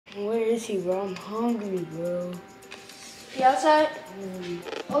me see, bro. I'm hungry, bro. You outside?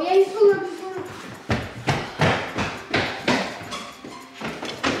 Oh, yeah, he's pulling up.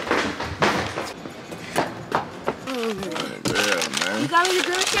 Yeah, man. You got me the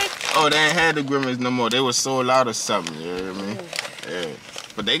Grimace shake? Oh, they ain't had the Grimace no more. They was sold out or something, you hear me? Yeah.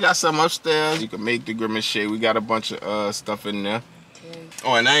 But they got some upstairs. You can make the Grimace shake. We got a bunch of stuff in there. Okay.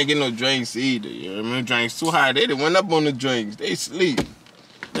 Oh, and I ain't getting no drinks either, you hear me? Drinks too high. They done went up on the drinks. They sleep.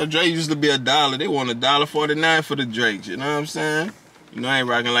 The drinks used to be $1. They want $1.49 for the drinks, you know what I'm saying? You know I ain't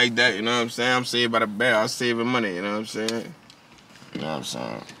rocking like that, you know what I'm saying? I'm saved by the barrel. I'm saving money, you know what I'm saying? You know what I'm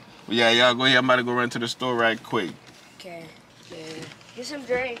saying? But yeah, y'all go ahead. I'm about to go run to the store right quick. Okay. Yeah. Get some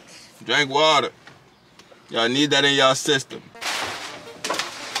drinks. Drink water. Y'all need that in y'all system.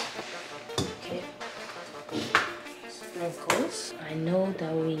 Okay. Of course, I know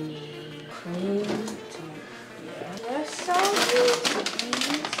that we need cream. Yeah. Let's solve these.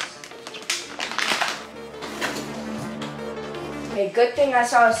 Hey, good thing I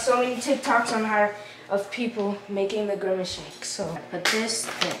saw so many TikToks on how of people making the Grimace shake. So I put this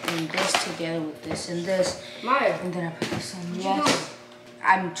and this together with this and this. Maya. And then I put this on. Yes.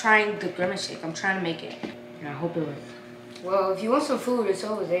 I'm trying the Grimace shake. I'm trying to make it. And I hope it works. Well, if you want some food, it's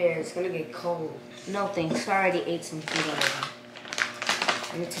over there. It's gonna get cold. No thanks. I already ate some food already.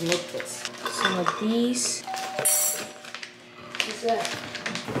 I need to make this. Some of these. What's that?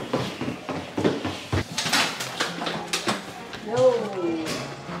 No.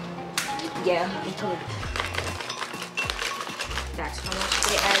 Yeah, until that's how much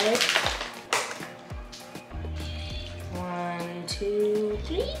they added. 1, 2,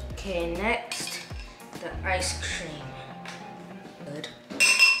 3. Okay, next, the ice cream. Good.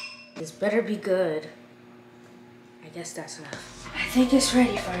 This better be good. I guess that's enough. I think it's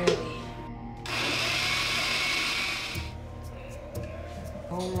ready finally.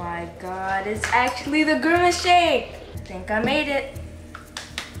 Oh my god, it's actually the Grimace shake. I think I made it.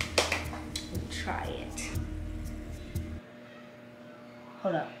 Try it.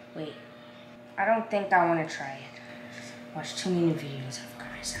 Hold up, wait. I don't think I want to try it. Watch too many videos of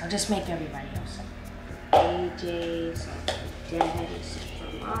Grimace. I'll just make everybody else. AJ's, Daddy's, for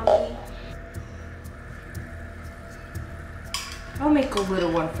Mommy. I'll make a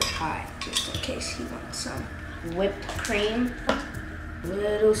little one for Kai, just in case he wants some. Whipped cream.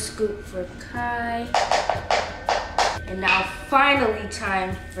 Little scoop for Kai. And now finally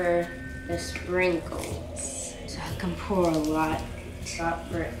time for the sprinkles. So I can pour a lot. A lot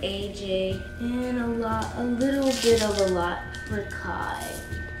for AJ and a little bit of a lot for Kai.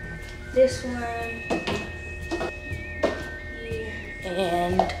 This one here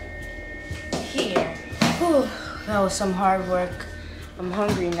and here. Whew, that was some hard work. I'm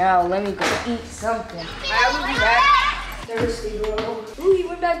hungry now. Let me go eat something. I will be back. Thirsty, bro. Ooh, he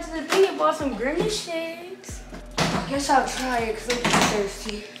went back to the thing and bought some Grimace shakes. I guess I'll try it because I'm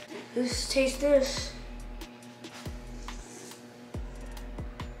thirsty. Let's taste this.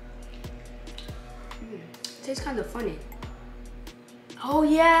 Tastes kind of funny. Oh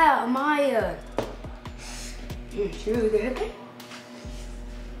yeah, Maya. She really good.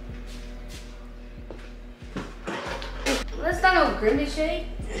 That's not no Grimace shake.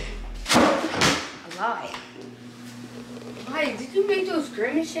 A lie. Maya, did you make those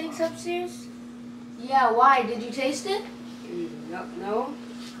Grimace shakes upstairs? Yeah, why? Did you taste it? No.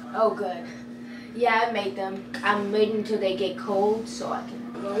 Oh, good. Yeah, I made them. I'm waiting until they get cold so I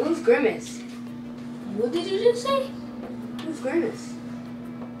can. Well, who's Grimace? What did you just say? Who's Grimace?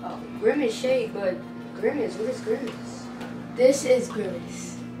 Oh, Grimace shake, but Grimace, what is Grimace? this is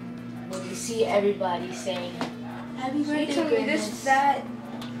Grimace. When you see everybody saying, "Happy birthday, So Grimace." that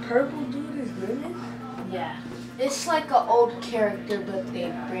purple dude is Grimace? Yeah. It's like an old character, but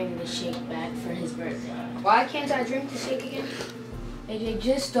they bring the shake back for his birthday. Why can't I drink the shake again? AJ,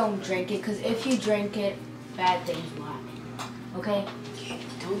 just don't drink it, because if you drink it, bad things will happen. Okay?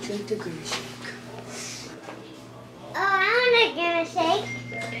 Don't drink the Grimace shake. Oh, I want a Grimace shake.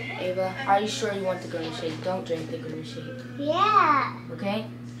 Ava, are you sure you want the Grimace shake? Don't drink the Grimace shake. Yeah. Okay?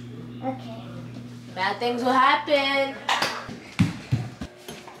 Okay. Bad things will happen.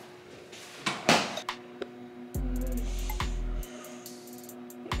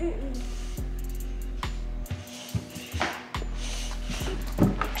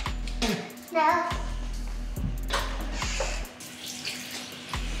 No.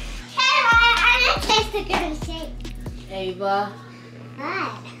 Hey, I want to taste the Grimace shake. Ava,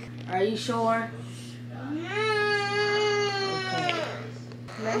 What? are you sure? Okay.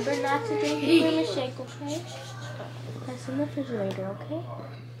 Remember not to drink the Grimace shake, okay? That's in the refrigerator, okay?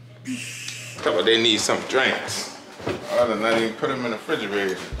 But they need some drinks. I done not even put them in the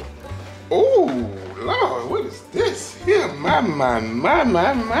refrigerator. Oh, Lord, what is this? Here, my.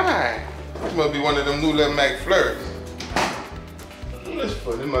 This must be one of them new little McFlurries.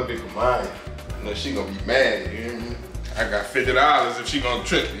 This must be for mine. You know, she gonna be mad, you hear me? I got $50 if she gonna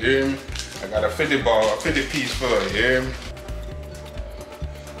trip, you hear me? I got a 50 piece for her, you hear me?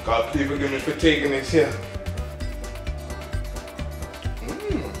 God, please forgive me for taking this here.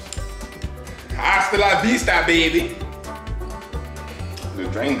 Hasta la vista, baby. The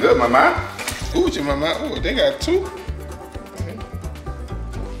drink good, mama. Gucci, mama. Oh, they got 2.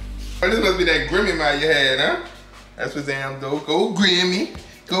 Oh, this must be that Grimace you had, huh? That's what damn though. Go Grammy.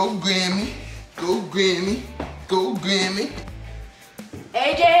 Go Grammy. Go Grammy. Go Grammy.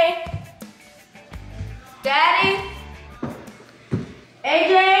 AJ? Daddy?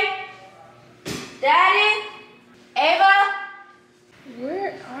 AJ? Daddy? Ava?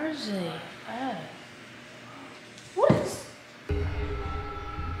 Where are they at? What is...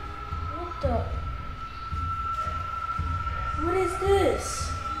 What is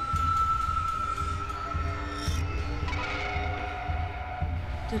this?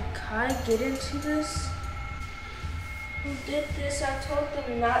 Did Kai get into this? Who did this? I told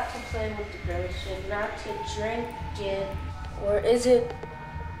them not to play with the Grimace shit, not to drink it. Or is it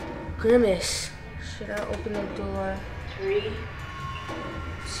Grimace? Should I open the door? 3,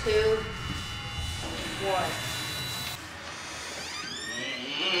 2, 1.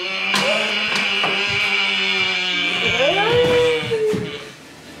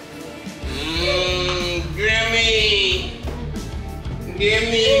 Give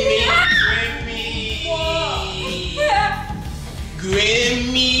me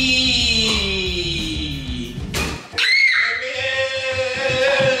Grimmy.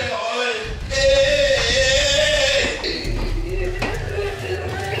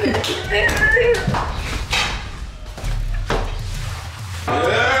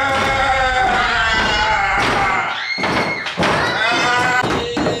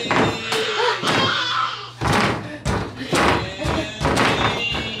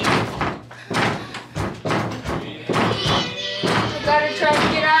 Gotta try to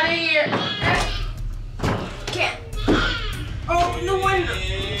get out of here. Can't. Open the window.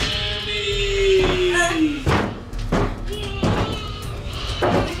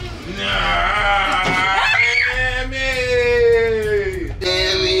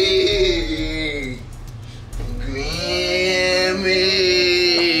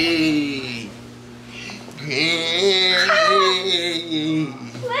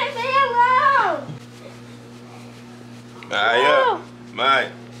 Let me alone.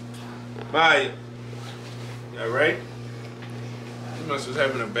 Maya. You alright? You must was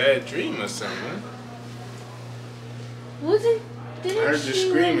having a bad dream or something, huh? Wasn't... I heard you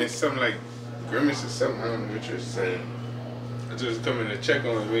screaming something like Grimace or something. I don't know what you're saying. I just coming to check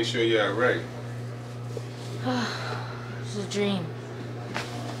on you, make sure you're alright. It's a dream.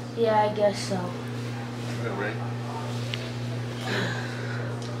 Yeah, I guess so. Alright.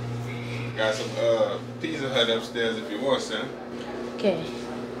 Got some Pizza Hut upstairs if you want some. Okay.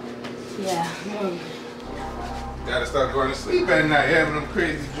 Yeah, I'm hungry. Gotta start going to sleep at night, having them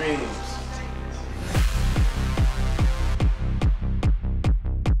crazy dreams.